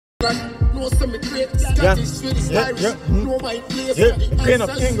Queen of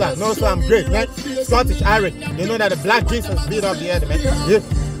England knows I'm great, man. Scottish Irish, you know that the black Jesus beat up the other, man. Yeah.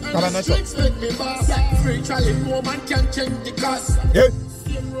 Come on, yeah.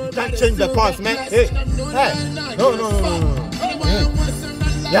 You can't change the course, man. Hey. Hey. No.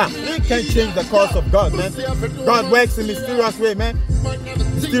 Yeah, you can't change the course of God, man. God works in mysterious way, man.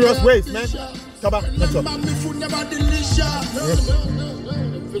 Mysterious ways, man. Come on, let's go.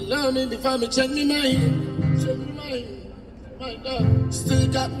 Still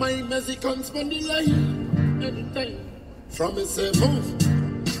got my Mexican spending line. Anything from a say move.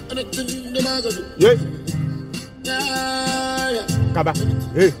 Anything the matter do. Yeah. Come back.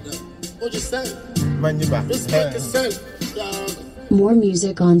 Hey. What you say? Man, you back. Respect yourself. More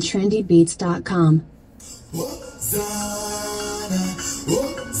music on trendybeats.com.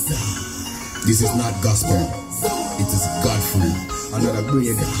 This is not gospel. It is godful. Another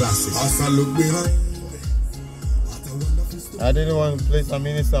brilliant classic. I didn't want to play some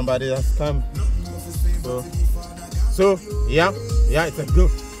minutes, somebody has come. So yeah, it's a good.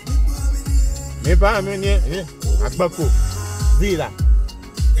 Maybe I'm in here. Akbako Villa.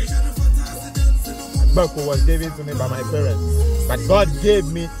 Akbako was given to me by my parents, but God gave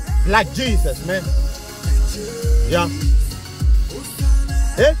me Black Jesus, man. Yeah.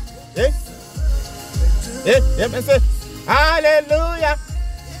 Man, say hallelujah.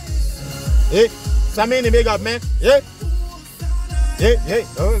 Samini big up, man.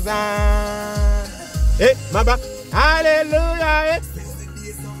 Hosanna. Maba. Hallelujah.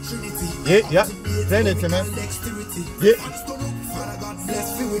 Trinity, man.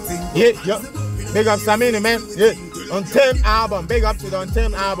 Big up Samini, man. Untamed album. Big up to the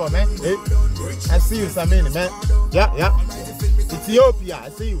Untamed album, man. I see you, Samini, man. Yeah. Ethiopia. I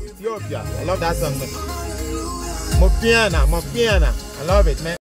see you, Ethiopia. I love that song, man. Mopiana. I love it, man.